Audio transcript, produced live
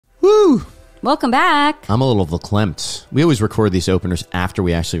Welcome back. I'm a little verklempt. We always record these openers after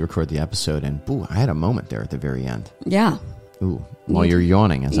we actually record the episode, and boo, I had a moment there at the very end. Yeah. Ooh, while you're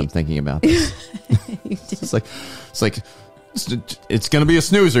yawning as I'm thinking about this. It's like it's going to be a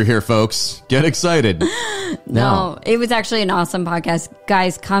snoozer here, folks. Get excited. No, it was actually an awesome podcast.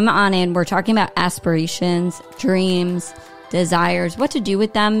 Guys, come on in. We're talking about aspirations, dreams, desires, what to do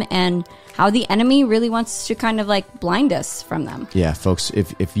with them, and how the enemy really wants to kind of like blind us from them. Yeah, folks,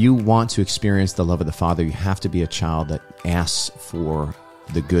 if you want to experience the love of the Father, you have to be a child that asks for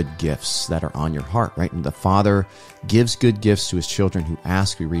the good gifts that are on your heart, right? And the Father gives good gifts to his children who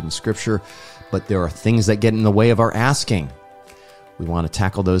ask. We read in Scripture, but there are things that get in the way of our asking. We want to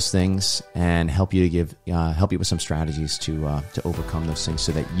tackle those things and help you with some strategies to overcome those things,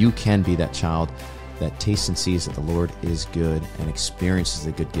 so that you can be that child that tastes and sees that the Lord is good and experiences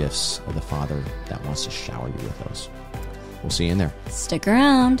the good gifts of the Father that wants to shower you with those. We'll see you in there. Stick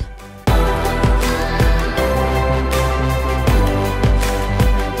around.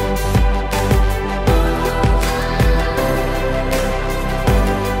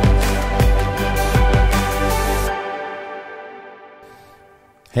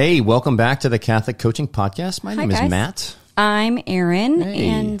 Hey, welcome back to the Catholic Coaching Podcast. My name is Matt. I'm Erin. Hey.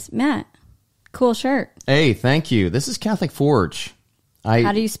 And Matt, cool shirt. Hey, thank you. This is Catholic Forge.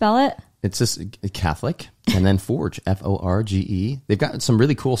 How do you spell it? It's just Catholic and then Forge, F-O-R-G-E. They've got some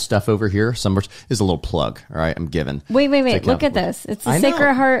really cool stuff over here. Some is a little plug. All right, I'm giving. Wait. Look at this. It's the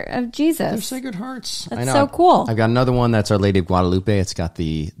Sacred Heart of Jesus. They're Sacred Hearts. That's so cool. I've got another one that's Our Lady of Guadalupe. It's got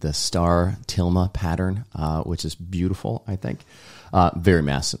the star tilma pattern, which is beautiful, I think. Very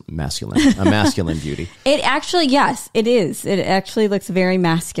masculine, a masculine beauty. It actually, yes, it is. It actually looks very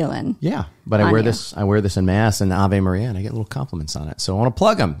masculine. Yeah, but I wear this in Mass and Ave Maria, and I get little compliments on it. So I want to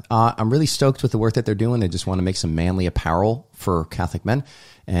plug them. I'm really stoked with the work that they're doing. They just want to make some manly apparel for Catholic men.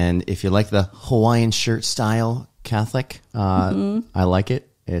 And if you like the Hawaiian shirt style Catholic, I like it.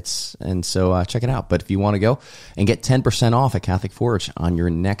 So check it out. But if you want to go and get 10% off at Catholic Forge on your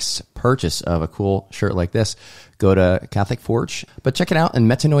next purchase of a cool shirt like this, go to Catholic Forge. But check it out in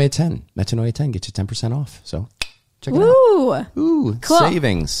Metanoia 10. Metanoia 10 gets you 10% off. So check it out. Ooh, cool.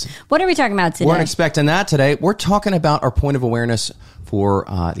 Savings. What are we talking about today? Weren't expecting that today. We're talking about our point of awareness for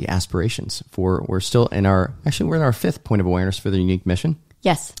the aspirations. We're in our fifth point of awareness for the unique mission.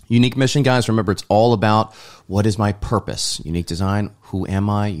 Yes. Unique mission, guys. Remember, it's all about what is my purpose? Unique design. Who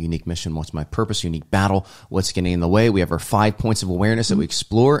am I? Unique mission. What's my purpose? Unique battle. What's getting in the way? We have our 5 points of awareness that we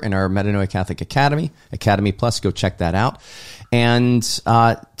explore in our Metanoia Catholic Academy Plus. Go check that out. And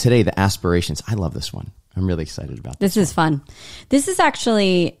today, the aspirations. I love this one. I'm really excited about this. This is fun. This is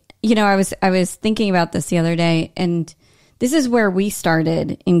actually, I was thinking about this the other day, and this is where we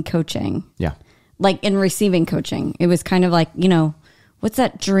started in coaching. Yeah. Like in receiving coaching. It was kind of like, what's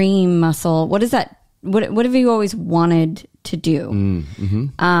that dream muscle? What is that? What have you always wanted to do?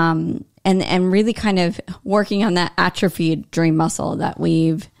 Mm-hmm. And really kind of working on that atrophied dream muscle that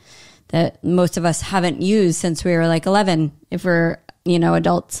most of us haven't used since we were like 11, if we're,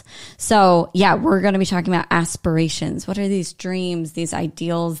 adults. So yeah, we're going to be talking about aspirations. What are these dreams, these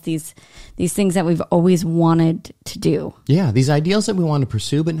ideals, these things that we've always wanted to do? Yeah, these ideals that we want to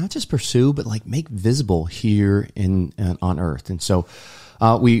pursue, but not just pursue, but like make visible here on earth. And so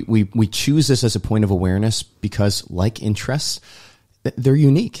we choose this as a point of awareness because, like interests, they're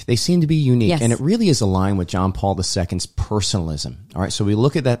unique. They seem to be unique. Yes. And it really is aligned with John Paul II's personalism. All right, so we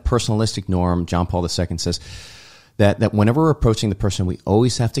look at that personalistic norm. John Paul II says that whenever we're approaching the person, we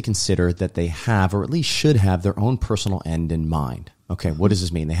always have to consider that they have, or at least should have, their own personal end in mind. Okay, what does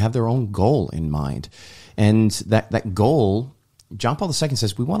this mean? They have their own goal in mind. And that goal, John Paul II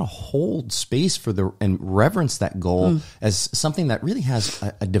says, we want to hold space for and reverence that goal as something that really has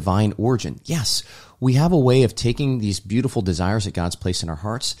a divine origin. Yes, we have a way of taking these beautiful desires that God's placed in our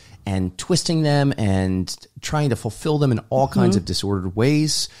hearts and twisting them and trying to fulfill them in all kinds of disordered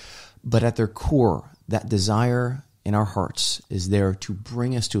ways. But at their core, that desire in our hearts is there to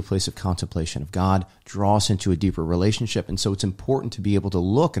bring us to a place of contemplation of God, draw us into a deeper relationship. And so it's important to be able to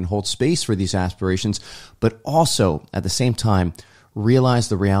look and hold space for these aspirations, but also at the same time, realize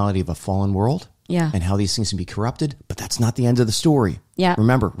the reality of a fallen world and how these things can be corrupted. But that's not the end of the story. Yeah.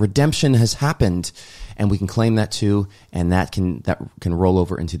 Remember, redemption has happened, and we can claim that too, and that can roll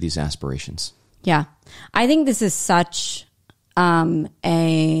over into these aspirations. Yeah. I think this is such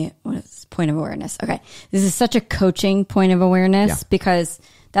point of awareness. Okay. This is such a coaching point of awareness because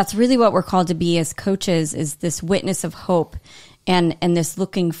that's really what we're called to be as coaches, is this witness of hope and this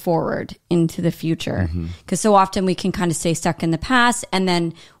looking forward into the future. Because so often we can kind of stay stuck in the past. And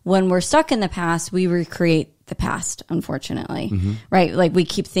then when we're stuck in the past, we recreate the past, unfortunately, right? Like we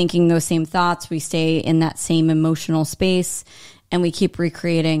keep thinking those same thoughts. We stay in that same emotional space and we keep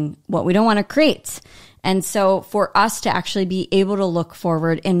recreating what we don't want to create. And so for us to actually be able to look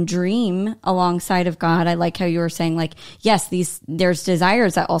forward and dream alongside of God, I like how you were saying, like, yes, there's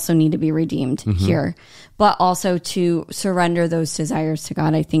desires that also need to be redeemed here, but also to surrender those desires to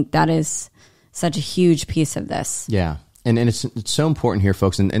God. I think that is such a huge piece of this. Yeah. And it's so important here,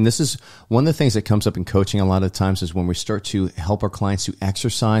 folks. And this is one of the things that comes up in coaching a lot of times is when we start to help our clients to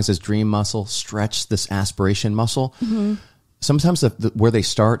exercise this dream muscle, stretch this aspiration muscle. Sometimes where they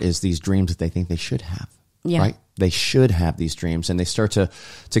start is these dreams that they think they should have, right? They should have these dreams, and they start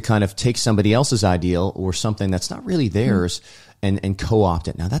to kind of take somebody else's ideal or something that's not really theirs and co-opt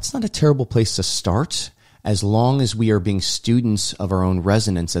it. Now, that's not a terrible place to start as long as we are being students of our own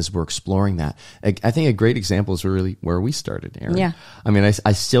resonance as we're exploring that. I think a great example is really where we started, Erin. Yeah. I mean,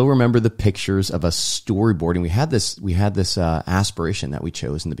 I still remember the pictures of us storyboarding. We had this aspiration that we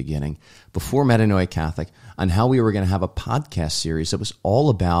chose in the beginning before Metanoia Catholic on how we were going to have a podcast series that was all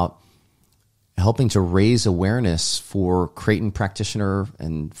about helping to raise awareness for Creighton practitioner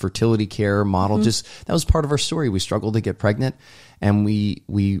and fertility care model. Just that was part of our story. We struggled to get pregnant, and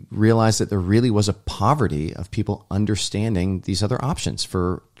we realized that there really was a poverty of people understanding these other options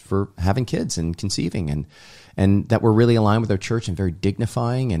for having kids and conceiving, and that were really aligned with our church and very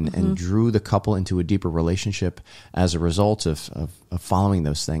dignifying and drew the couple into a deeper relationship as a result of following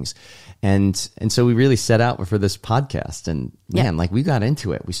those things. And so we really set out for this podcast, and man, like we got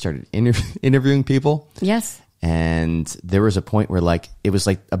into it. We started interviewing people. Yes. And there was a point where like, it was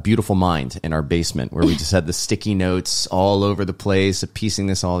like a beautiful mind in our basement where we just had the sticky notes all over the place of piecing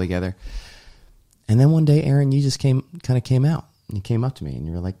this all together. And then one day, Erin, you just came out and you came up to me and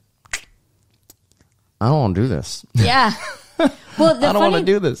you were like, I don't want to do this. Yeah. Well, I don't want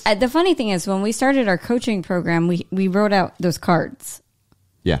to do this. The funny thing is when we started our coaching program, we wrote out those cards.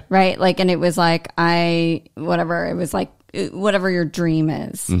 Yeah. Right. Like, and it was like, it was like, whatever your dream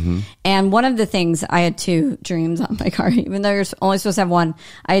is. And one of the things, I had 2 dreams on my card, even though you're only supposed to have one,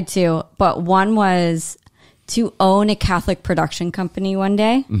 I had 2, but one was to own a Catholic production company one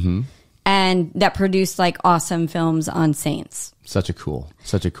day. And that produced like awesome films on saints. Such a cool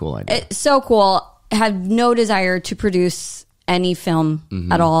idea. It's so cool. Had no desire to produce any film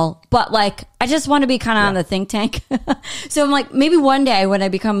at all, but like I just want to be kind of on the think tank. So I'm like, maybe one day when I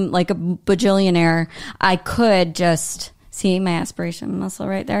become like a bajillionaire, I could just see my aspiration muscle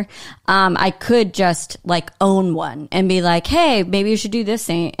right there. I could just like own one and be like, hey, maybe you should do this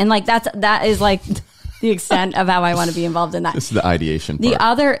thing. And like that is like the extent of how I want to be involved in that. This is the ideation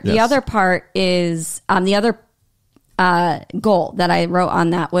part. The other part is the other goal that I wrote on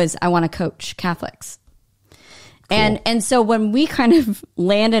that was I want to coach Catholics. Cool. And so when we kind of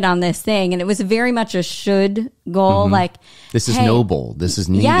landed on this thing, and it was very much a should goal, like this is noble, this is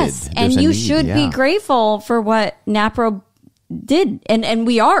needed. Yes, and you should be grateful for what NAPRO did, and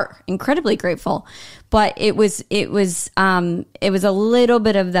we are incredibly grateful. But it was a little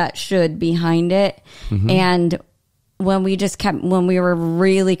bit of that should behind it, and when we were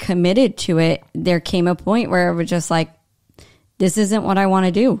really committed to it, there came a point where it was just like, this isn't what I want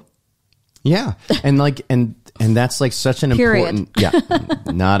to do. Yeah, and that's like such an important,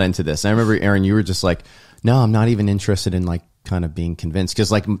 not into this. I remember, Erin, you were just like, no, I'm not even interested in like kind of being convinced.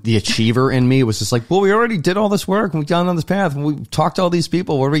 Cause like the achiever in me was just like, well, we already did all this work and we've gone on this path and we talked to all these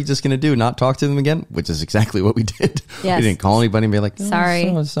people. What are we just going to do? Not talk to them again? Which is exactly what we did. Yes. We didn't call anybody and be like, sorry.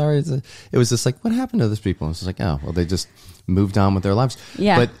 It was just like, what happened to those people? And it's like, oh, well, they just moved on with their lives.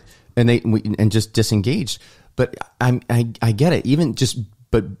 Yeah. And just disengaged. But I get it.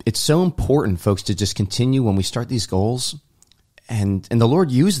 But it's so important, folks, to just continue when we start these goals, and the Lord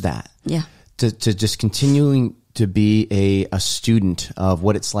used that, to just continuing to be a student of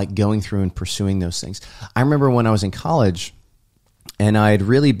what it's like going through and pursuing those things. I remember when I was in college, and I had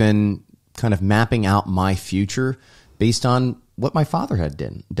really been kind of mapping out my future based on what my father had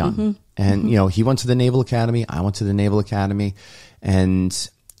done, and he went to the Naval Academy, I went to the Naval Academy, and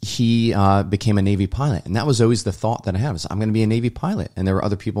he became a Navy pilot. And that was always the thought that I had, was I'm going to be a Navy pilot. And there were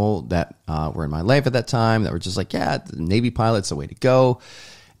other people that were in my life at that time that were just like, yeah, the Navy pilot's the way to go.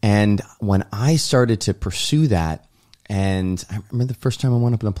 And when I started to pursue that, and I remember the first time I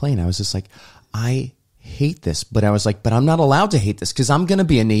went up in a plane, I was just like, I hate this. But I was like, but I'm not allowed to hate this because I'm going to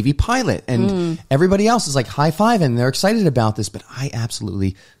be a Navy pilot. And everybody else is like high-fiving and they're excited about this. But I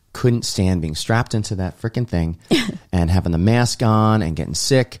absolutely couldn't stand being strapped into that freaking thing and having the mask on and getting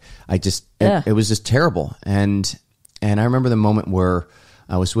sick. It was just terrible. And And I remember the moment where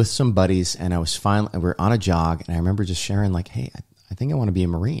I was with some buddies and we're on a jog, and I remember just sharing like, hey, I think I want to be a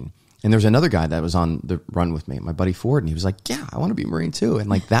Marine. And there was another guy that was on the run with me, my buddy Ford, and he was like, yeah, I want to be a Marine too. And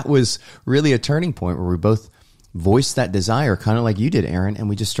like, that was really a turning point where we both voiced that desire, kind of like you did, Aaron, and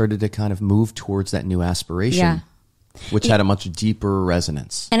we just started to kind of move towards that new aspiration, which had a much deeper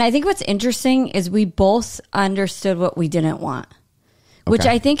resonance. And I think what's interesting is we both understood what we didn't want, which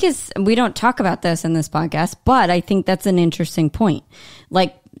I think we don't talk about this in this podcast, but I think that's an interesting point.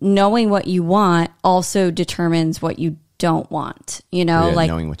 Like, knowing what you want also determines what you don't want, like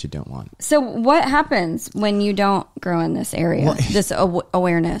knowing what you don't want. So what happens when you don't grow in this area, this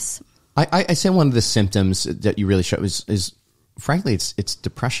awareness? I say one of the symptoms that you really show is frankly, it's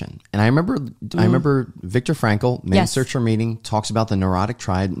depression. And I remember Viktor Frankl, Man's Search for Meaning, talks about the neurotic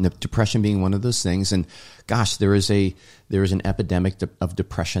triad, and depression being one of those things. And gosh, there is an epidemic of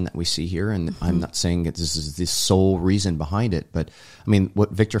depression that we see here. And I'm not saying that this is the sole reason behind it, but I mean,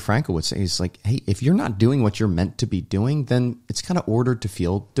 what Viktor Frankl would say is like, hey, if you're not doing what you're meant to be doing, then it's kind of ordered to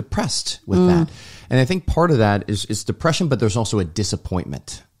feel depressed with that. And I think part of that is depression, but there's also a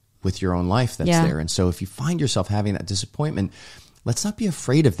disappointment with your own life that's there. And so if you find yourself having that disappointment, let's not be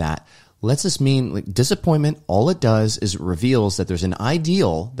afraid of that. Let's just mean like disappointment. All it does is it reveals that there's an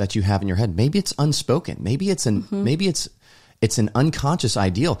ideal that you have in your head. Maybe it's unspoken. Maybe it's an unconscious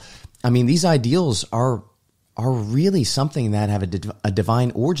ideal. I mean, these ideals are really something that have a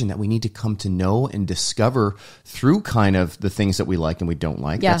divine origin that we need to come to know and discover through kind of the things that we like and we don't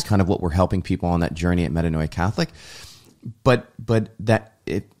like. That's kind of what we're helping people on that journey at Metanoia Catholic. But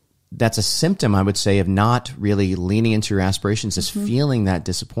that's a symptom, I would say, of not really leaning into your aspirations, is feeling that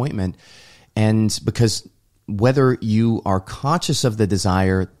disappointment. And because whether you are conscious of the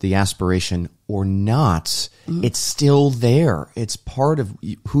desire, the aspiration, or not, it's still there. It's part of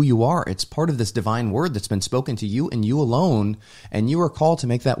who you are. It's part of this divine word that's been spoken to you and you alone. And you are called to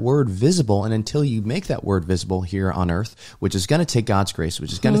make that word visible. And until you make that word visible here on earth, which is going to take God's grace,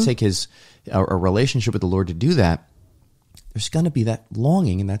 which is going to take a relationship with the Lord to do that, there's going to be that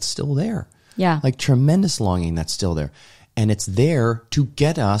longing, and that's still there. Yeah. Like tremendous longing that's still there. And it's there to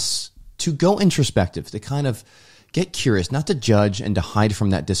get us to go introspective, to kind of get curious, not to judge and to hide from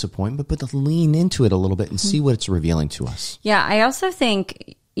that disappointment, but to lean into it a little bit and see what it's revealing to us. Yeah. I also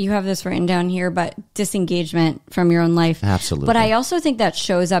think you have this written down here, but disengagement from your own life. Absolutely. But I also think that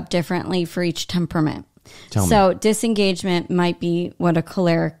shows up differently for each temperament. So disengagement might be what a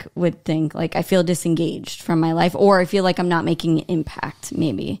choleric would think. Like, I feel disengaged from my life, or I feel like I'm not making an impact,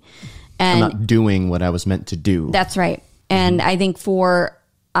 maybe. And I'm not doing what I was meant to do. That's right. And I think for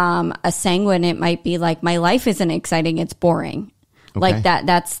a sanguine, it might be like, my life isn't exciting, it's boring. Like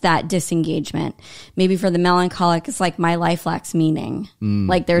that's that disengagement. Maybe for the melancholic, it's like, my life lacks meaning.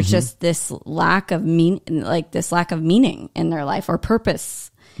 Like there's just this lack of meaning in their life, or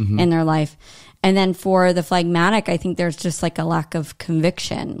purpose in their life. And then for the phlegmatic, I think there's just like a lack of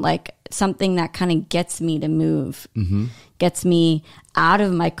conviction, like something that kind of gets me to move, gets me out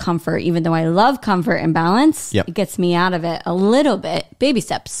of my comfort. Even though I love comfort and balance, it gets me out of it a little bit. Baby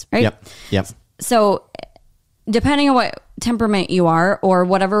steps, right? Yep. So depending on what temperament you are, or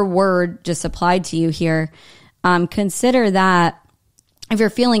whatever word just applied to you here, consider that if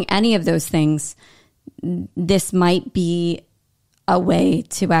you're feeling any of those things, this might be a way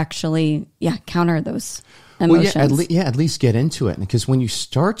to actually, counter those emotions. Well, at least get into it. Because when you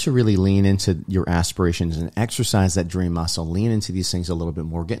start to really lean into your aspirations and exercise that dream muscle, lean into these things a little bit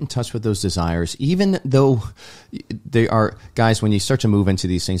more, get in touch with those desires, even though they are, guys, when you start to move into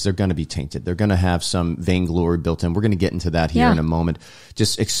these things, they're going to be tainted. They're going to have some vainglory built in. We're going to get into that here in a moment.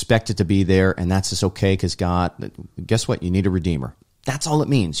 Just expect it to be there, and that's just okay, because God, guess what? You need a redeemer. That's all it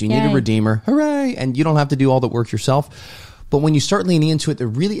means. You need a redeemer. Hooray! And you don't have to do all the work yourself. But when you start leaning into it, there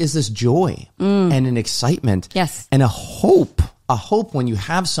really is this joy and an excitement and a hope when you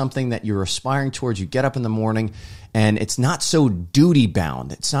have something that you're aspiring towards. You get up in the morning and it's not so duty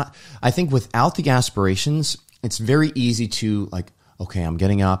bound. It's not, I think without the aspirations, it's very easy to like, okay, I'm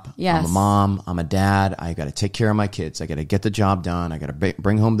getting up. I'm a mom. I'm a dad. I got to take care of my kids. I got to get the job done. I got to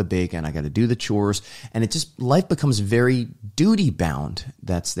bring home the bacon. I got to do the chores. And it just, life becomes very duty bound.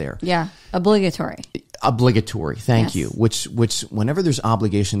 That's there. Yeah. Obligatory. Thank you. Which whenever there's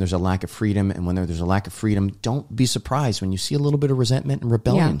obligation, there's a lack of freedom. And when there's a lack of freedom, don't be surprised when you see a little bit of resentment and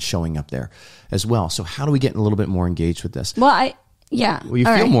rebellion showing up there as well. So how do we get a little bit more engaged with this? Well, you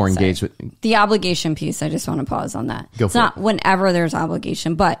feel more engaged with the obligation piece. I just want to pause on that. It's not whenever there's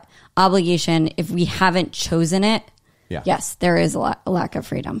obligation, but obligation, if we haven't chosen it, yes, there is a lack of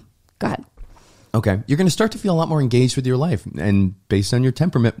freedom. Go ahead. Okay. You're going to start to feel a lot more engaged with your life. And based on your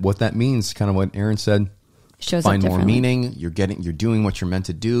temperament, what that means, kind of what Aaron said, shows up find more differently. meaning. You're doing what you're meant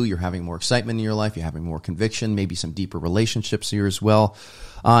to do. You're having more excitement in your life. You're having more conviction, maybe some deeper relationships here as well.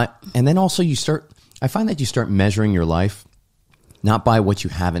 And then also I find that you start measuring your life not by what you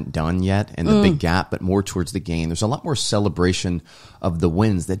haven't done yet and the big gap, but more towards the gain. There's a lot more celebration of the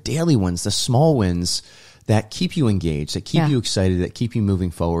wins, the daily wins, the small wins that keep you engaged, that keep you excited, that keep you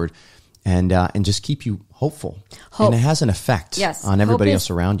moving forward, and just keep you hopeful. And it has an effect on everybody else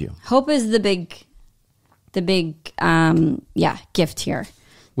around you. Hope is the big gift here.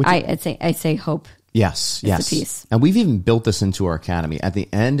 I say hope. Yes. The piece. And we've even built this into our academy. At the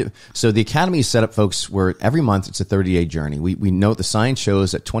end, so the academy is set up, folks, where every month it's a 30-day journey. We know the science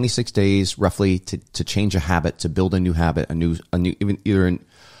shows that 26 days roughly to change a habit, to build a new habit, a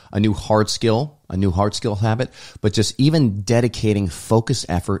new hard skill habit, but just even dedicating focused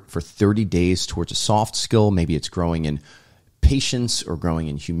effort for 30 days towards a soft skill. Maybe it's growing in patience or growing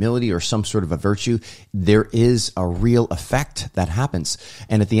in humility or some sort of a virtue. There is a real effect that happens.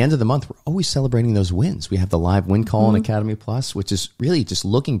 And at the end of the month, we're always celebrating those wins. We have the live win call in Academy Plus, which is really just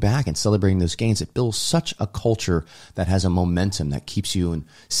looking back and celebrating those gains. It builds such a culture that has a momentum that keeps you in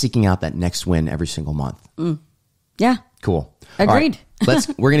seeking out that next win every single month. Yeah. Cool. Agreed. All right,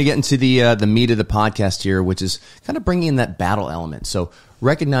 we're going to get into the meat of the podcast here, which is kind of bringing in that battle element. So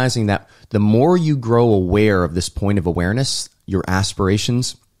recognizing that the more you grow aware of this point of awareness, your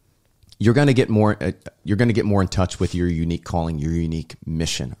aspirations, you're going to get more in touch with your unique calling, your unique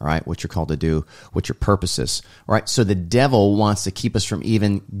mission, all right? What you're called to do, what your purpose is, all right? So the devil wants to keep us from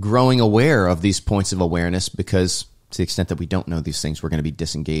even growing aware of these points of awareness, because to the extent that we don't know these things, we're going to be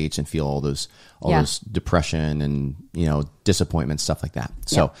disengaged and feel all those depression and, disappointment, stuff like that.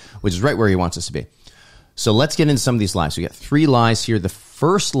 So, which is right where he wants us to be. So let's get into some of these lies. We got 3 lies here. The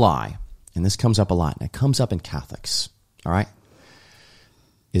first lie, and this comes up a lot, and it comes up in Catholics, all right,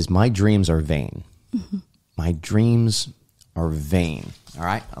 is my dreams are vain. My dreams are vain, all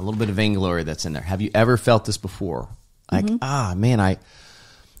right? A little bit of vainglory that's in there. Have you ever felt this before? Like,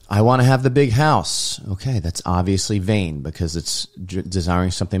 I want to have the big house. Okay, that's obviously vain because it's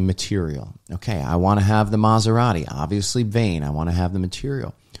desiring something material. Okay, I want to have the Maserati. Obviously vain. I want to have the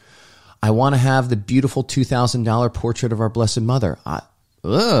material. I want to have the beautiful $2,000 portrait of our Blessed Mother.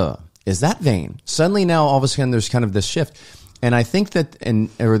 Is that vain? Suddenly now, all of a sudden, there's kind of this shift. And I think that,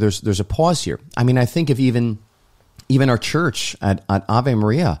 there's a pause here. I mean, I think of even our church at Ave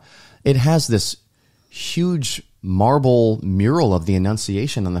Maria, it has this huge marble mural of the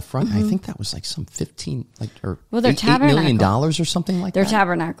Annunciation on the front. I think that was like some $8 million or something like that. Their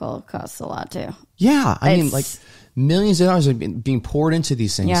tabernacle costs a lot too. Yeah, I mean, like millions of dollars are being poured into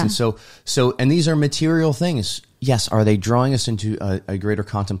these things, and so these are material things. Yes, are they drawing us into a greater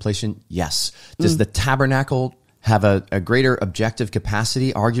contemplation? Yes. Does the tabernacle have a greater objective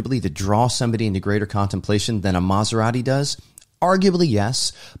capacity, arguably, to draw somebody into greater contemplation than a Maserati does? Arguably,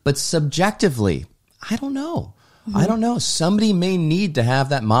 yes, but subjectively, I don't know. I don't know. Somebody may need to have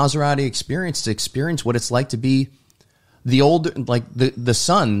that Maserati experience to experience what it's like to be the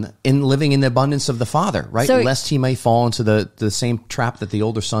son in living in the abundance of the father, right? So, lest he may fall into the same trap that the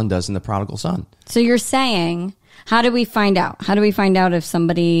older son does in the prodigal son. So you're saying, how do we find out? How do we find out if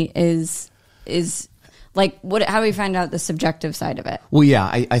somebody is like what? How do we find out the subjective side of it? Well, yeah,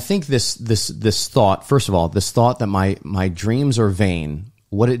 I think this thought. First of all, this thought that my dreams are vain.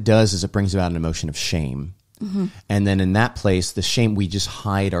 What it does is it brings about an emotion of shame. And then in that place, the shame, we just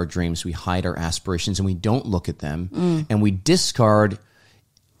hide our dreams, we hide our aspirations, and we don't look at them, and we discard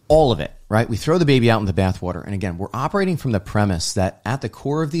all of it, right? We throw the baby out in the bathwater. And again, we're operating from the premise that at the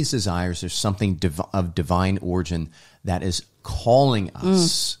core of these desires, there's something of divine origin that is calling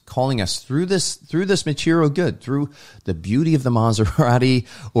us through this material good, through the beauty of the Maserati,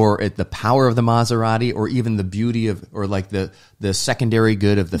 or the power of the Maserati, or even the beauty of, or like the secondary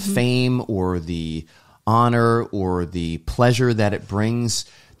good of the fame or the honor or the pleasure that it brings.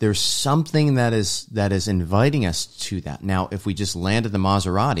 There's something that is inviting us to that. Now, if we just land at the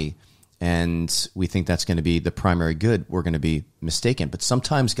Maserati and we think that's going to be the primary good, we're going to be mistaken. But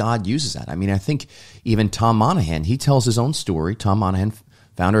sometimes God uses that. I mean, I think even Tom Monahan, he tells his own story. Tom Monahan,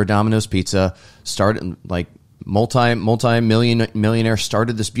 founder of Domino's Pizza, started like multi-millionaire,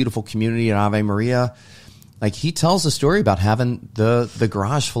 started this beautiful community at Ave Maria. Like, he tells the story about having the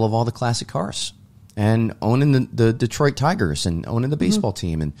garage full of all the classic cars, and owning the Detroit Tigers, and owning the baseball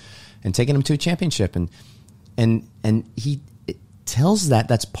team, and taking them to a championship. And he tells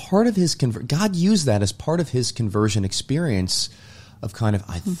that's part of his God used that as part of his conversion experience of kind of,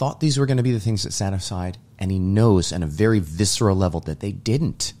 I thought these were going to be the things that satisfied, and he knows on a very visceral level that they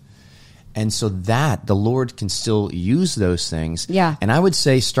didn't. And so that the Lord can still use those things. Yeah. And I would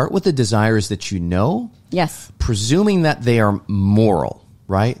say start with the desires that you know. Yes. Presuming that they are moral,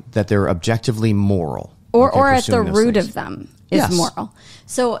 right? That they're objectively moral. Or at the root of them is moral.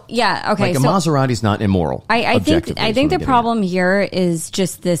 So, yeah, okay. Like a Maserati's not immoral. I think the problem here is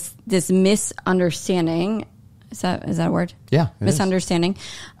just this misunderstanding. Is that a word? Yeah. Misunderstanding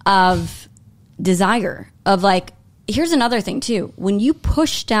of desire. Of like, here's another thing too. When you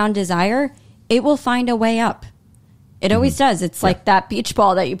push down desire, it will find a way up. It always does. It's like that beach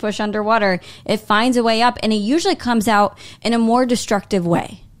ball that you push underwater. It finds a way up, and it usually comes out in a more destructive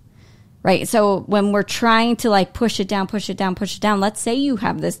way. Right. So when we're trying to like push it down, let's say you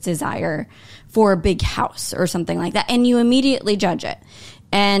have this desire for a big house or something like that, and you immediately judge it.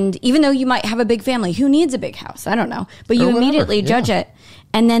 And even though you might have a big family, who needs a big house? I don't know. But you immediately judge it.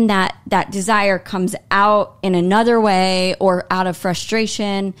 And then that desire comes out in another way or out of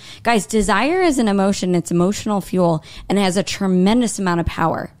frustration. Guys, desire is an emotion. It's emotional fuel, and it has a tremendous amount of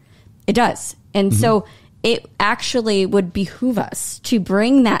power. It does. And so it actually would behoove us to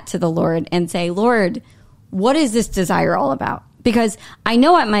bring that to the Lord and say, Lord, what is this desire all about? Because I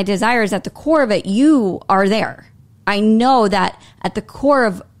know at my desires, at the core of it, you are there. I know that at the core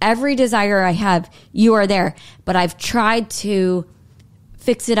of every desire I have, you are there. But I've tried to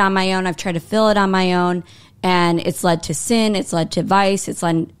fix it on my own. I've tried to fill it on my own. And it's led to sin. It's led to vice. It's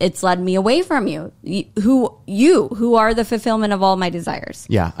led me away from you, who are the fulfillment of all my desires.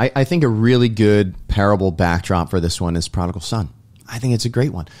 Yeah, I think a really good parable backdrop for this one is Prodigal Son. I think it's a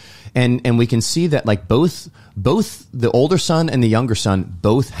great one. And we can see that like both the older son and the younger son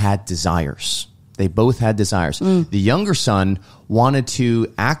both had desires. They both had desires. The younger son wanted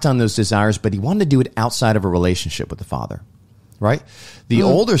to act on those desires, but he wanted to do it outside of a relationship with the father. Right? The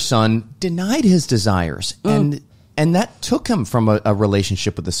older son denied his desires, and that took him from a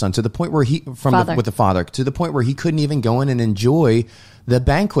relationship with the son to the point where with the father to the point where he couldn't even go in and enjoy the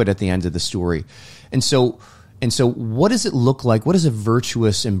banquet at the end of the story. And so what does it look like? What is a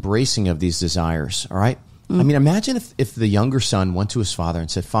virtuous embracing of these desires? All right. I mean, imagine if the younger son went to his father and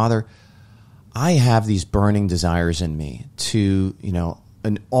said, Father, I have these burning desires in me to,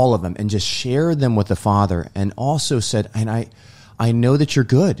 and all of them, and just share them with the father, and also said, and I know that you're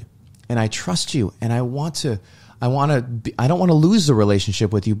good, and I trust you, and I don't want to lose the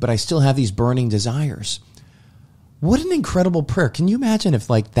relationship with you, but I still have these burning desires. What an incredible prayer. Can you imagine if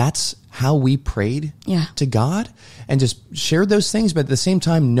like that's how we prayed to God and just shared those things, but at the same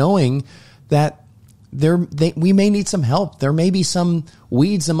time knowing that we may need some help. There may be some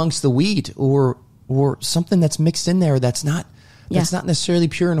weeds amongst the wheat or something that's mixed in there that's not necessarily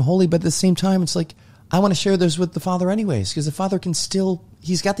pure and holy, but at the same time, it's like, I want to share those with the Father anyways, because the Father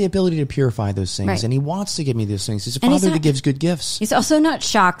he's got the ability to purify those things, and he wants to give me those things. He's a Father that gives good gifts. He's also not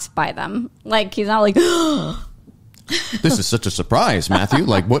shocked by them. Like, he's not like, this is such a surprise, Matthew.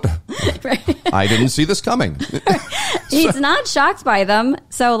 Like, what? Right. I didn't see this coming. He's not shocked by them.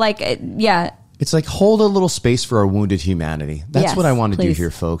 So, like, It's like hold a little space for our wounded humanity. That's what I want to do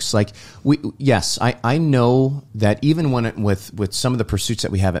here, folks. Like, I know that even with some of the pursuits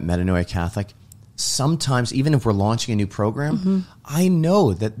that we have at Metanoia Catholic, sometimes even if we're launching a new program, I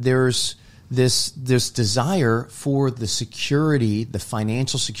know that there's this desire for the security, the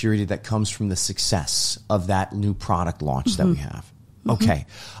financial security that comes from the success of that new product launch that we have. Okay.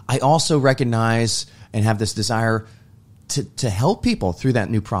 I also recognize and have this desire to help people through that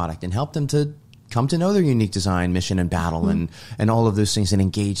new product and help them to come to know their unique design, mission, and battle, and all of those things, and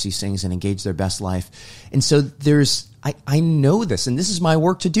engage these things and engage their best life. And so I know this, and this is my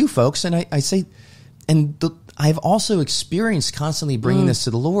work to do, folks. And I say, I've also experienced constantly bringing this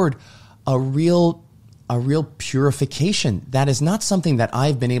to the Lord, a real purification. That is not something that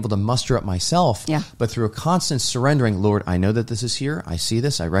I've been able to muster up myself, but through a constant surrendering. Lord, I know that this is here. I see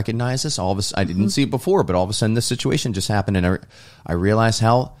this. I recognize this. All of a I didn't see it before, but all of a sudden this situation just happened, and I realize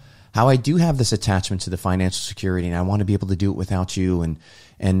how I do have this attachment to the financial security, and I want to be able to do it without you,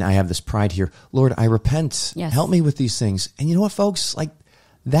 and I have this pride here. Lord, I repent. Yes. Help me with these things. And you know what, folks? Like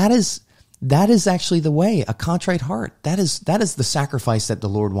that is actually the way, a contrite heart. That is the sacrifice that the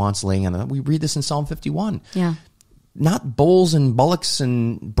Lord wants laying on. We read this in Psalm 51. Yeah. Not bulls and bullocks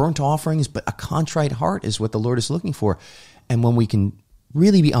and burnt offerings, but a contrite heart is what the Lord is looking for. And when we can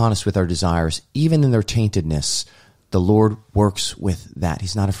really be honest with our desires, even in their taintedness, the Lord works with that.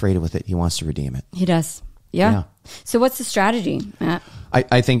 He's not afraid of it. He wants to redeem it. He does. Yeah. So what's the strategy, Matt?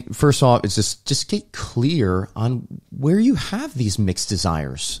 I think first off, it's just get clear on where you have these mixed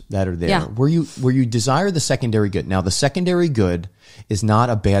desires that are there. Yeah. Where you desire the secondary good. Now, the secondary good is not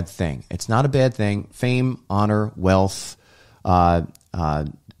a bad thing. It's not a bad thing. Fame, honor, wealth,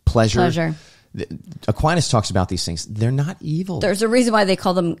 pleasure. Aquinas talks about these things. They're not evil. There's a reason why they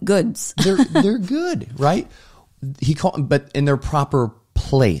call them goods. They're good, right? But in their proper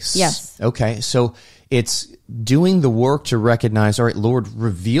place. Yes. Okay. So it's doing the work to recognize, all right, Lord,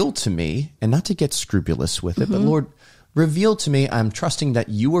 reveal to me, and not to get scrupulous with it, but Lord, reveal to me. I'm trusting that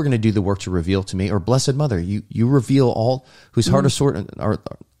you are going to do the work to reveal to me. Or Blessed Mother, you reveal all whose heart is sword, or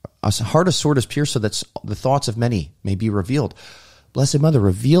a heart of sword is pure, so that the thoughts of many may be revealed. Blessed Mother,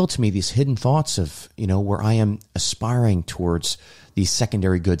 reveal to me these hidden thoughts of, where I am aspiring towards these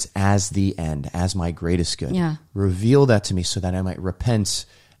secondary goods as the end, as my greatest good. Yeah. Reveal that to me so that I might repent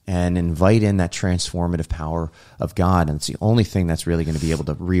and invite in that transformative power of God. And it's the only thing that's really going to be able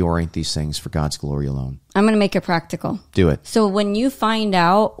to reorient these things for God's glory alone. I'm going to make it practical. Do it. So when you find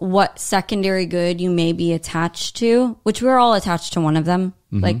out what secondary good you may be attached to, which we're all attached to one of them,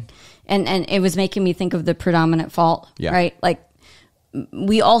 and it was making me think of the predominant fault, right? Like,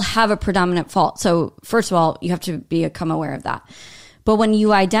 we all have a predominant fault. So first of all, you have to become aware of that. But when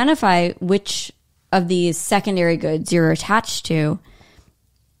you identify which of these secondary goods you're attached to,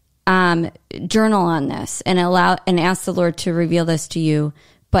 journal on this and ask the Lord to reveal this to you.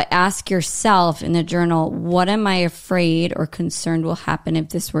 But ask yourself in the journal, what am I afraid or concerned will happen if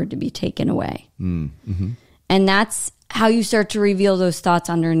this were to be taken away? Mm-hmm. And that's how you start to reveal those thoughts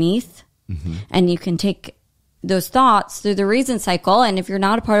underneath. Mm-hmm. And you can take those thoughts through the reason cycle. And if you're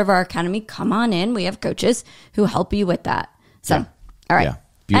not a part of our academy, come on in. We have coaches who help you with that. So, all right.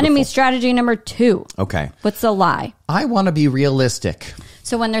 Yeah, enemy strategy number 2. Okay. What's the lie? I want to be realistic.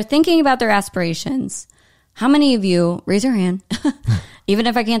 So when they're thinking about their aspirations, how many of you, raise your hand, even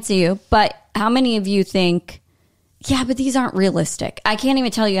if I can't see you, but how many of you think, yeah, but these aren't realistic? I can't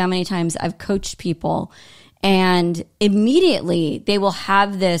even tell you how many times I've coached people and immediately they will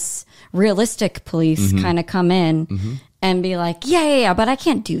have this realistic police kind of come in and be like, yeah, but I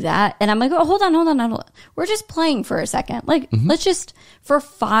can't do that. And I'm like, oh, hold on. We're just playing for a second. Like, let's just, for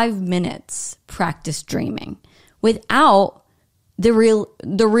 5 minutes, practice dreaming without the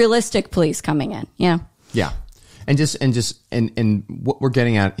realistic police coming in. Yeah. Yeah. And what we're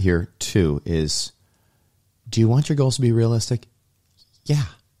getting at here too is, do you want your goals to be realistic? Yeah.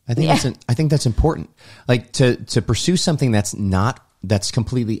 I think that's important. Like to pursue something that's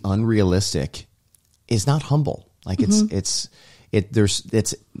completely unrealistic is not humble. Like it's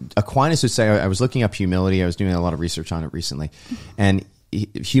Aquinas would say, I was looking up humility. I was doing a lot of research on it recently, and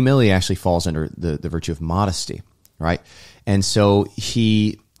humility actually falls under the virtue of modesty, right? And so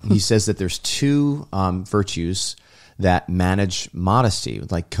he says that there's 2 virtues that manage modesty,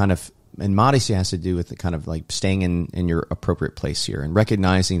 like kind of. And modesty has to do with the kind of like staying in your appropriate place here and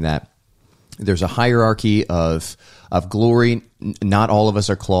recognizing that there's a hierarchy of glory. Not all of us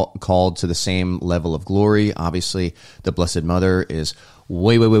are called to the same level of glory. Obviously, the Blessed Mother is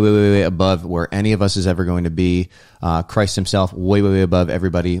way above where any of us is ever going to be. Christ himself, way above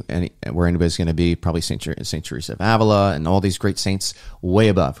everybody, where anybody's going to be. Probably Saint Teresa of Avila and all these great saints, way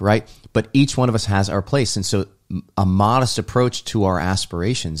above, right? But each one of us has our place. And so a modest approach to our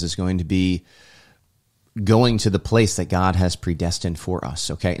aspirations is going to be going to the place that God has predestined for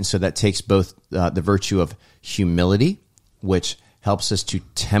us, okay? And so that takes both the virtue of humility, which helps us to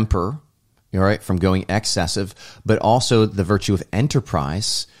temper, all right, from going excessive, but also the virtue of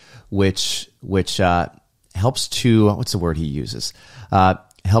enterprise, which helps to, what's the word he uses?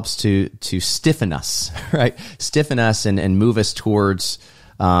 Helps to stiffen us, right? Stiffen us and move us towards,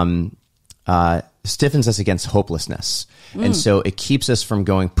 stiffens us against hopelessness. And so it keeps us from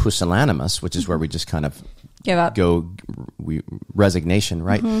going pusillanimous, which is where we just kind of give up, resignation,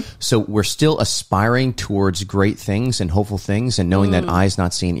 right? So we're still aspiring towards great things and hopeful things, and knowing that eyes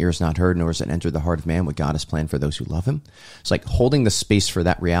not seen, ears not heard, nor has it entered the heart of man what God has planned for those who love him. It's like holding the space for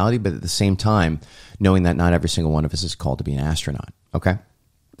that reality, but at the same time, knowing that not every single one of us is called to be an astronaut, okay?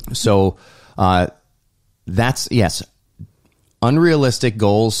 So that's, yes, unrealistic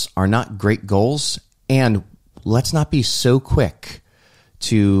goals are not great goals, and let's not be so quick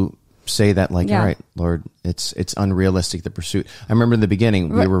to say that, like, all right, Lord, it's unrealistic, the pursuit. I remember in the beginning,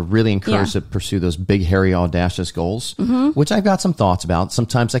 we were really encouraged to pursue those big, hairy, audacious goals, which I've got some thoughts about.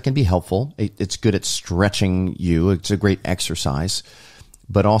 Sometimes that can be helpful. It's good at stretching you. It's a great exercise.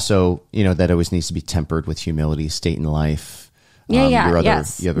 But also, that always needs to be tempered with humility, state in life. Your other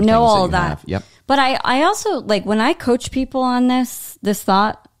things all that you have. Yep. But I also, like, when I coach people on this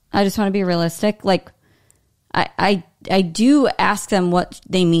thought, I just want to be realistic. Like, I do ask them what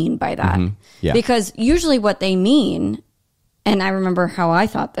they mean by that. Yeah. Because usually what they mean, and I remember how I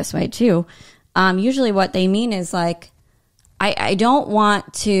thought this way too, usually what they mean is like, I don't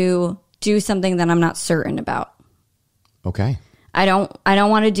want to do something that I'm not certain about. Okay. I don't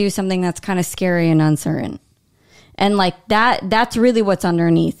want to do something that's kind of scary and uncertain. And like that's really what's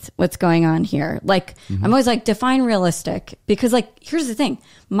underneath what's going on here. Like, I'm always like, define realistic, because like, here's the thing,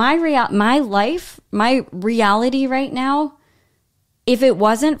 my life, my reality right now, if it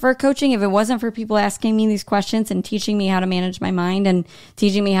wasn't for coaching, if it wasn't for people asking me these questions and teaching me how to manage my mind and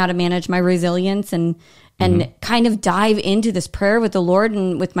teaching me how to manage my resilience and kind of dive into this prayer with the Lord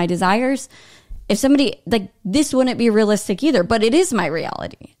and with my desires, if somebody like this wouldn't be realistic either, but it is my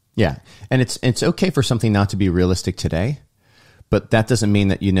reality. Yeah. And it's okay for something not to be realistic today, but that doesn't mean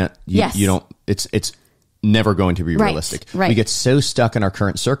that you don't, it's never going to be realistic. Right. We get so stuck in our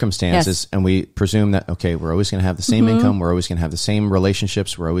current circumstances and we presume that, okay, we're always going to have the same income. We're always going to have the same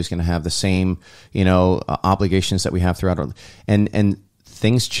relationships. We're always going to have the same, obligations that we have throughout and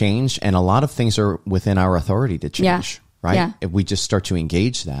things change. And a lot of things are within our authority to change, right? Yeah. If we just start to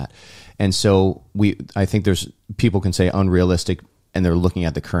engage that. And so I think people can say unrealistic, and they're looking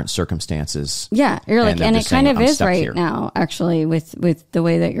at the current circumstances. Yeah, you're like, and it kind of is right here now, actually, with the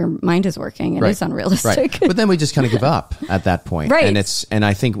way that your mind is working. It is unrealistic. Right. But then we just kind of give up at that point. Right. And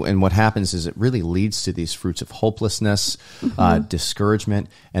I think what happens is it really leads to these fruits of hopelessness, discouragement,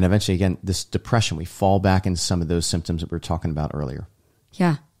 and eventually, again, this depression. We fall back into some of those symptoms that we were talking about earlier.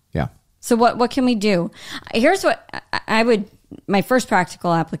 Yeah. Yeah. So what can we do? Here's what my first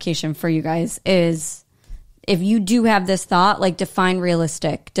practical application for you guys is, if you do have this thought, like, define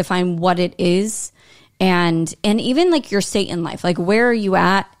realistic, define what it is, and even like your state in life, like, where are you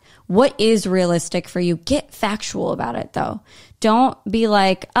at? What is realistic for you? Get factual about it, though. Don't be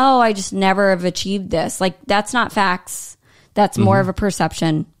like, oh, I just never have achieved this. Like, that's not facts. That's more of a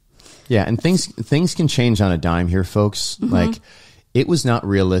perception. Yeah, and things can change on a dime here, folks. Like, it was not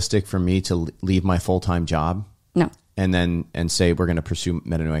realistic for me to leave my full-time job. No. And say we're going to pursue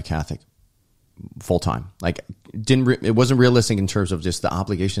Metanoia Catholic full time. Like, it wasn't realistic in terms of just the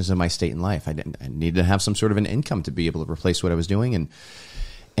obligations of my state in life. I needed to have some sort of an income to be able to replace what I was doing,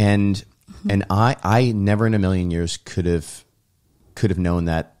 and I never in a million years could have known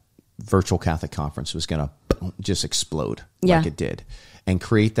that virtual Catholic conference was going to just explode like it did, and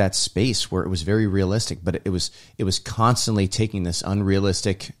create that space where it was very realistic, but it was constantly taking this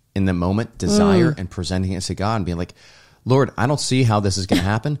unrealistic in the moment desire and presenting it to God and being like, Lord, I don't see how this is going to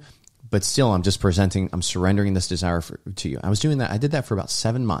happen. But still, I'm surrendering this desire to you. I was doing that. I did that for about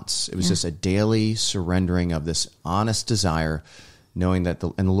 7 months. It was just a daily surrendering of this honest desire, knowing that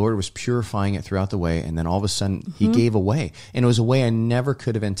the Lord was purifying it throughout the way. And then all of a sudden, He gave away. And it was a way I never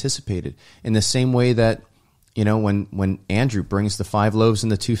could have anticipated. In the same way that, when Andrew brings the 5 loaves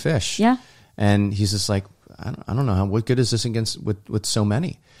and the 2 fish. Yeah. And he's just like, I don't know, what good is this with so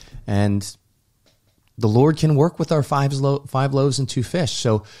many? And the Lord can work with our 5 loaves and 2 fish.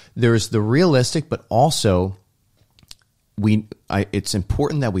 So there's the realistic, but also it's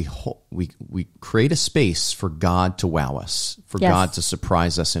important that we create a space for God to wow us, for God to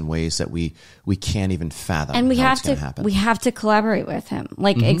surprise us in ways that we can't even fathom. And we have to collaborate with Him.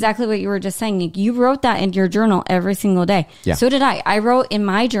 Like exactly what you were just saying. You wrote that in your journal every single day. Yeah. So did I. I wrote in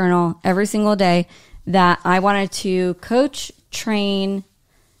my journal every single day that I wanted to coach, train,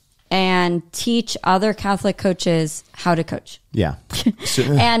 and teach other Catholic coaches how to coach. Yeah.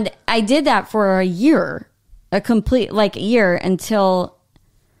 And I did that for a complete year until,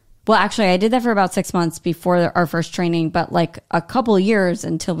 well, actually I did that for about 6 months before our first training, but like a couple of years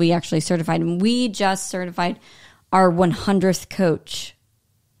until we actually certified. And we just certified our 100th coach.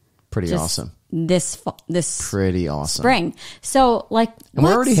 Pretty awesome. This pretty awesome spring. So and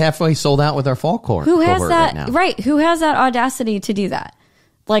we're already halfway sold out with our fall cohort. Who has that? Right, now. Right. Who has that audacity to do that?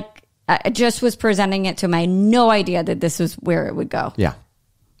 I just was presenting it to him. I had no idea that this was where it would go. Yeah.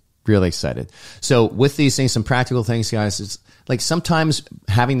 Really excited. So with these things, some practical things, guys, it's like sometimes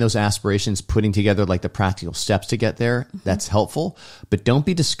having those aspirations, putting together like the practical steps to get there, that's helpful. But don't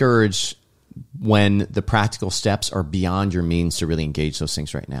be discouraged when the practical steps are beyond your means to really engage those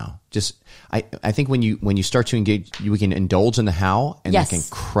things right now. Just, I think when you start to engage, we can indulge in the how, and that can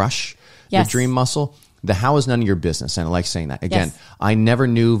crush the dream muscle. The how is none of your business, and I like saying that. Again, I never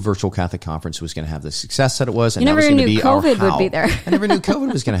knew Virtual Catholic Conference was going to have the success that it was, and that was going to be COVID would be there. I never knew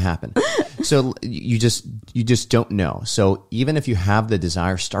COVID was going to happen. So you just don't know. So even if you have the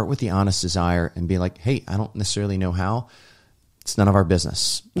desire, start with the honest desire and be like, hey, I don't necessarily know how. It's none of our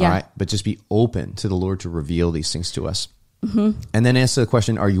business, all right? But just be open to the Lord to reveal these things to us. And then answer the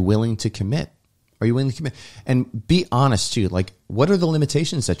question, are you willing to commit? Are you willing to commit? And be honest too. Like, what are the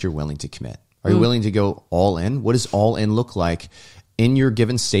limitations that you're willing to commit? Are you willing to go all in? What does all in look like in your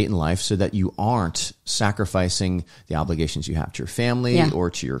given state in life so that you aren't sacrificing the obligations you have to your family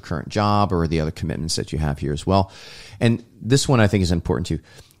or to your current job or the other commitments that you have here as well. And this one I think is important too.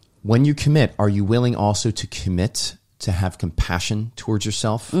 When you commit, are you willing also to commit to have compassion towards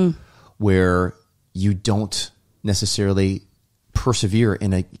yourself where you don't necessarily persevere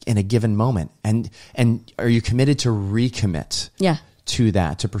in a given moment? And are you committed to recommit to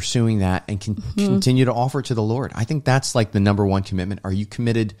that, to pursuing that, and continue to offer it to the Lord? I think that's like the number one commitment. Are you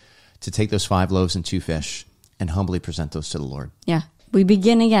committed to take those 5 loaves and 2 fish and humbly present those to the Lord? Yeah. We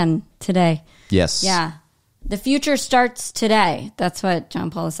begin again today. Yes. Yeah. The future starts today. That's what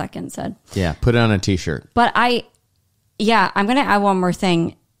John Paul II said. Yeah. Put it on a t-shirt. But I'm going to add one more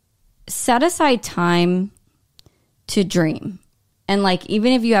thing. Set aside time to dream. And like,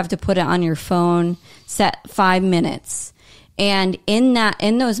 even if you have to put it on your phone, set 5 minutes. And in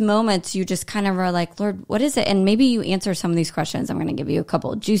those moments, you just kind of are like, Lord, what is it? And maybe you answer some of these questions. I'm going to give you a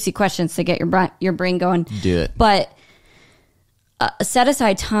couple of juicy questions to get your brain going. Do it. But set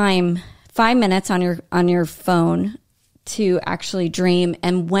aside time, 5 minutes on your phone to actually dream.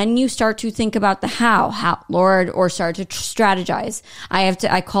 And when you start to think about the how, Lord, or start to strategize,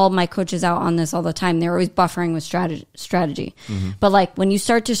 I call my coaches out on this all the time. They're always buffering with strategy. But like when you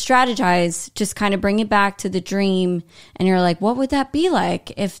start to strategize, just kind of bring it back to the dream. And you're like, what would that be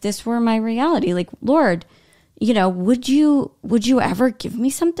like if this were my reality? Like, Lord, would you ever give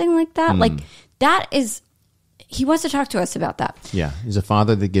me something like that? Like that is, he wants to talk to us about that. Yeah. He's a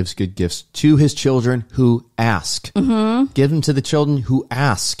father that gives good gifts to his children who ask. Give them to the children who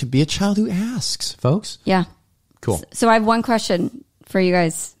ask. Be a child who asks, folks. Yeah. Cool. So I have one question for you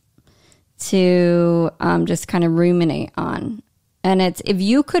guys to just kind of ruminate on. And it's, if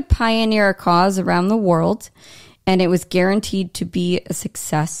you could pioneer a cause around the world and it was guaranteed to be a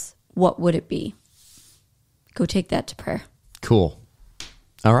success, what would it be? Go take that to prayer. Cool.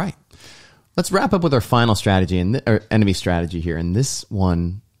 All right. Let's wrap up with our final strategy or enemy strategy here. And this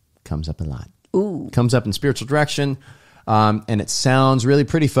one comes up a lot. Ooh. Comes up in spiritual direction. And it sounds really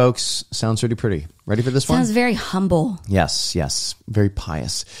pretty, folks. Sounds really pretty. Ready for this one? Sounds very humble. Yes. Very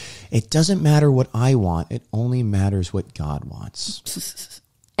pious. It doesn't matter what I want. It only matters what God wants.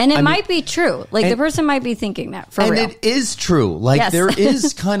 And it might be true. Like the person might be thinking that for real. And it is true. Like Yes. there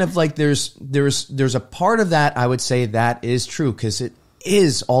is kind of like there's a part of that I would say that is true because it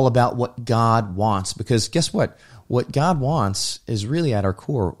is all about what God wants. Because guess what? What God wants is really at our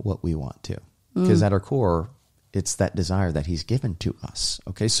core what we want to. Because at our core, it's that desire that he's given to us.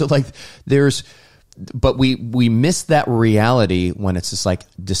 Okay. So like but we miss that reality when it's just like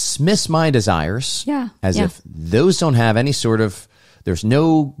dismiss my desires as if those don't have any sort of, there's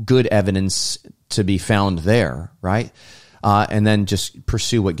no good evidence to be found there. Right. And then just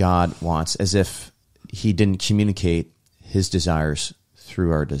pursue what God wants as if he didn't communicate his desires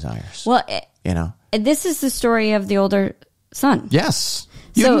through our desires. Well, this is the story of the older son. Yes.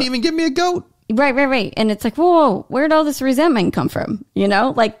 You didn't even give me a goat. Right. And it's like, whoa, where'd all this resentment come from?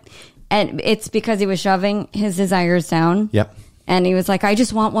 And it's because he was shoving his desires down. Yep. And he was like, I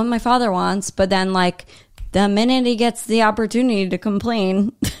just want what my father wants. But then like the minute he gets the opportunity to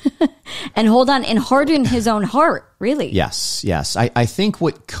complain and hold on and harden his own heart, really. Yes. I think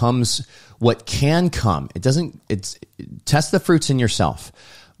what can come, it's test the fruits in yourself.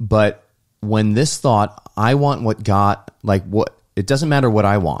 But when this thought, I want what God, it doesn't matter what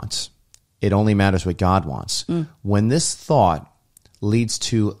I want. It only matters what God wants. When this thought leads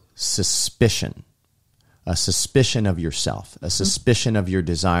to suspicion, a suspicion of yourself, a suspicion of your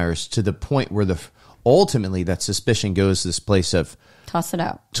desires to the point where ultimately that suspicion goes to this place of toss it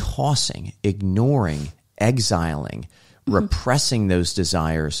out, tossing, ignoring, exiling, repressing those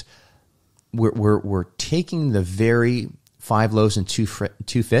desires. We're taking the very 5 loaves and 2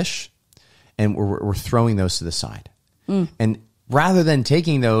 fish, and we're throwing those to the side. And rather than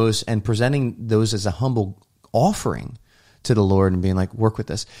taking those and presenting those as a humble offering to the Lord and being like, work with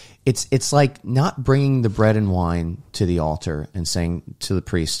this, it's like not bringing the bread and wine to the altar and saying to the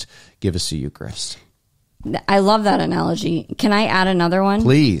priest, give us the Eucharist. I love that analogy. Can I add another one?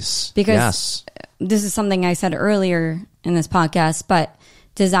 Please. Because this is something I said earlier in this podcast, but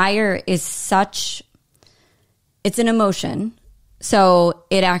desire is it's an emotion. So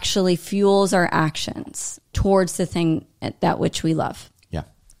it actually fuels our actions towards the thing that which we love. Yeah.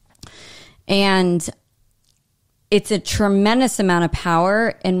 And it's a tremendous amount of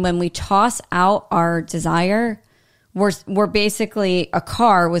power. And when we toss out our desire, we're basically a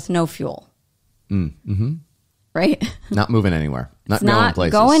car with no fuel. Right? Not moving anywhere. Not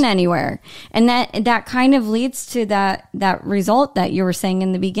going anywhere. And that kind of leads to that result that you were saying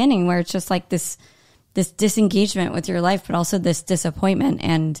in the beginning, where it's just like this this disengagement with your life, but also this disappointment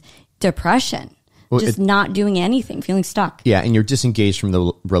and depression. Well, just not doing anything, feeling stuck. Yeah, and you're disengaged from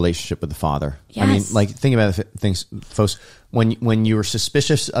the relationship with the Father. Yes. I mean, like, think about things, folks. When you are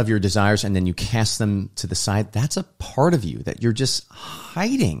suspicious of your desires and then you cast them to the side, that's a part of you that you're just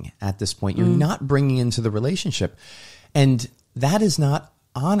hiding at this point. You're not bringing into the relationship. And that is not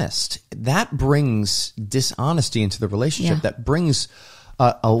honest. That brings dishonesty into the relationship. Yeah. That brings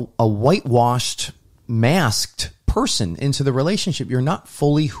a whitewashed, masked person into the relationship. You're not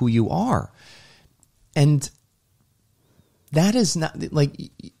fully who you are. And that is not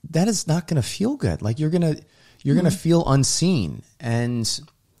going to feel good. Like, you're going to feel unseen. And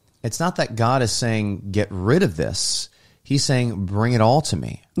it's not that God is saying, get rid of this. He's saying, bring it all to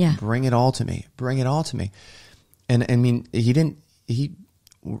me. Yeah. Bring it all to me. Bring it all to me. And I mean, he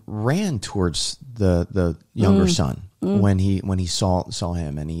ran towards the younger son when he saw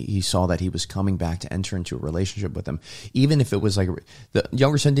him, and he saw that he was coming back to enter into a relationship with him. Even if it was like, the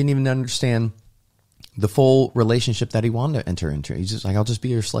younger son didn't even understand the full relationship that he wanted to enter into. He's just like, I'll just be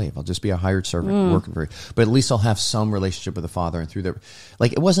your slave. I'll just be a hired servant working for you. But at least I'll have some relationship with the Father. And through the,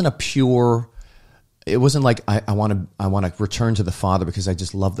 like, it wasn't like, I want to return to the Father because I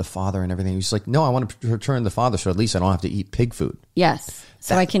just love the Father and everything. He's like, no, I want to return to the Father so at least I don't have to eat pig food. Yes.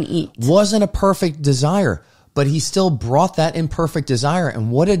 So I can eat. Wasn't a perfect desire, but he still brought that imperfect desire.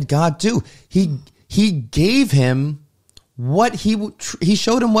 And what did God do? He gave him what he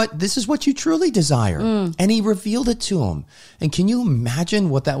showed him what this is what you truly desire, and he revealed it to him. And can you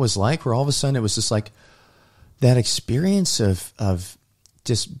imagine what that was like? Where all of a sudden it was just like that experience of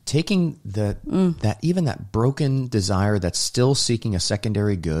just taking that broken desire that's still seeking a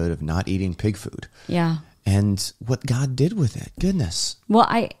secondary good of not eating pig food. Yeah. And what God did with it. Goodness. Well,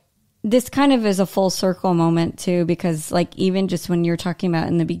 this kind of is a full circle moment too, because like even just when you're talking about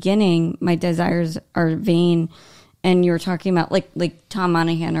in the beginning, my desires are vain. And you were talking about like Tom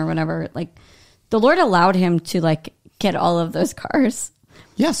Monahan or whatever, like the Lord allowed him to like get all of those cars.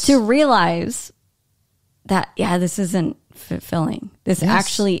 Yes. To realize that, yeah, this isn't fulfilling. This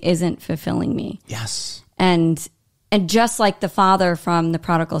actually isn't fulfilling me. Yes. And just like the father from the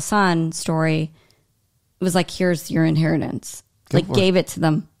prodigal son story, it was like, here's your inheritance. Gave it to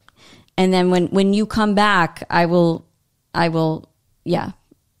them. And then when you come back, I will, yeah.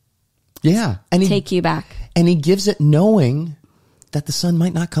 Yeah. And take you back. And he gives it knowing that the son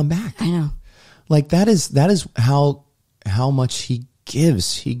might not come back. I know. Like that is how much he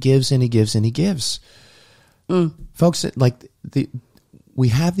gives. He gives and he gives and he gives. Folks, like we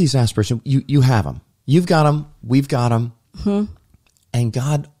have these aspirations. You have them. You've got them. We've got them. Mm-hmm. And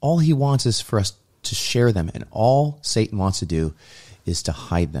God, all he wants is for us to share them. And all Satan wants to do is to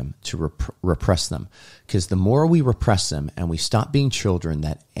hide them, to repress them. Because the more we repress them and we stop being children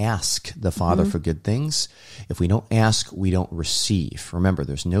that ask the Father for good things, if we don't ask, we don't receive. Remember,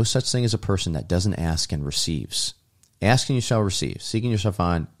 there's no such thing as a person that doesn't ask and receives. Ask and you shall receive. Seek and you shall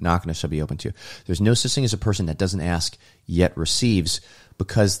find. Knock and it shall be open to you. There's no such thing as a person that doesn't ask yet receives,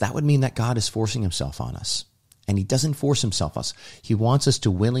 because that would mean that God is forcing himself on us. And he doesn't force himself on us. He wants us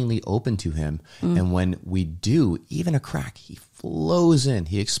to willingly open to him. And when we do, even a crack, he flows in.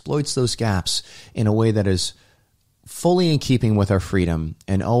 He exploits those gaps in a way that is fully in keeping with our freedom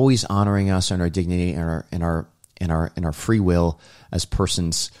and always honoring us and our dignity and our free will as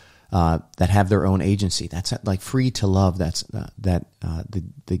persons that have their own agency. That's like free to love. That's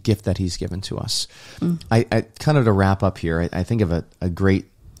the gift that he's given to us. I kind of to wrap up here, I think of a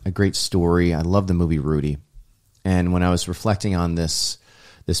great story. I love the movie Rudy. And when I was reflecting on this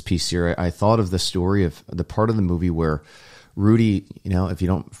piece here, I thought of the story of the part of the movie where Rudy, if you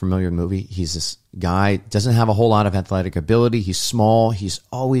don't familiar with the movie, he's this guy, doesn't have a whole lot of athletic ability. He's small. He's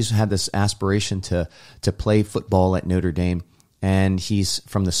always had this aspiration to play football at Notre Dame. And he's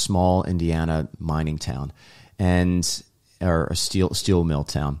from the small Indiana mining town or a steel mill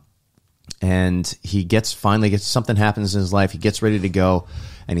town. And he finally gets something happens in his life. He gets ready to go,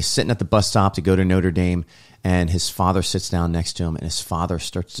 and he's sitting at the bus stop to go to Notre Dame. And his father sits down next to him, and his father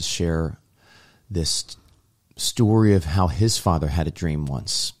starts to share this story of how his father had a dream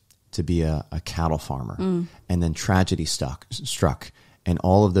once to be a cattle farmer. And then tragedy struck, and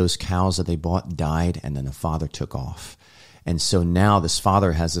all of those cows that they bought died, and then the father took off. And so now this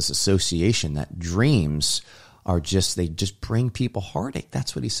father has this association that dreams they just bring people heartache.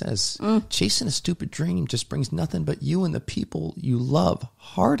 That's what he says. Chasing a stupid dream just brings nothing but you and the people you love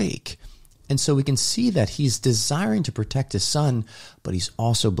heartache. And so we can see that he's desiring to protect his son, but he's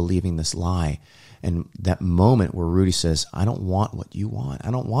also believing this lie. And that moment where Rudy says, I don't want what you want.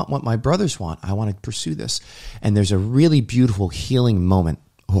 I don't want what my brothers want. I want to pursue this. And there's a really beautiful healing moment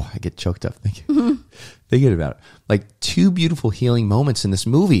I get choked up thinking about it. Like two beautiful healing moments in this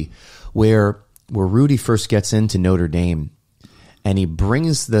movie where Rudy first gets into Notre Dame and he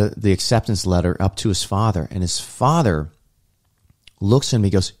brings the acceptance letter up to his father, and his father looks at him, he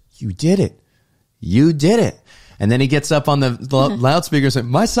goes, "You did it. You did it." And then he gets up on the loudspeaker and says,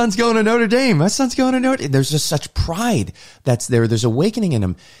 "My son's going to Notre Dame. My son's going to Notre Dame." There's just such pride that's there. There's awakening in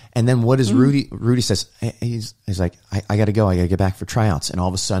him. And then what does Rudy says? He's like, I got to go. I got to get back for tryouts. And all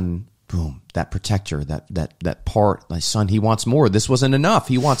of a sudden, boom, that protector, that part, my son, he wants more. This wasn't enough.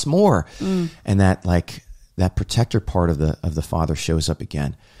 He wants more. And that protector part of the father shows up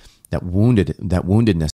again. That woundedness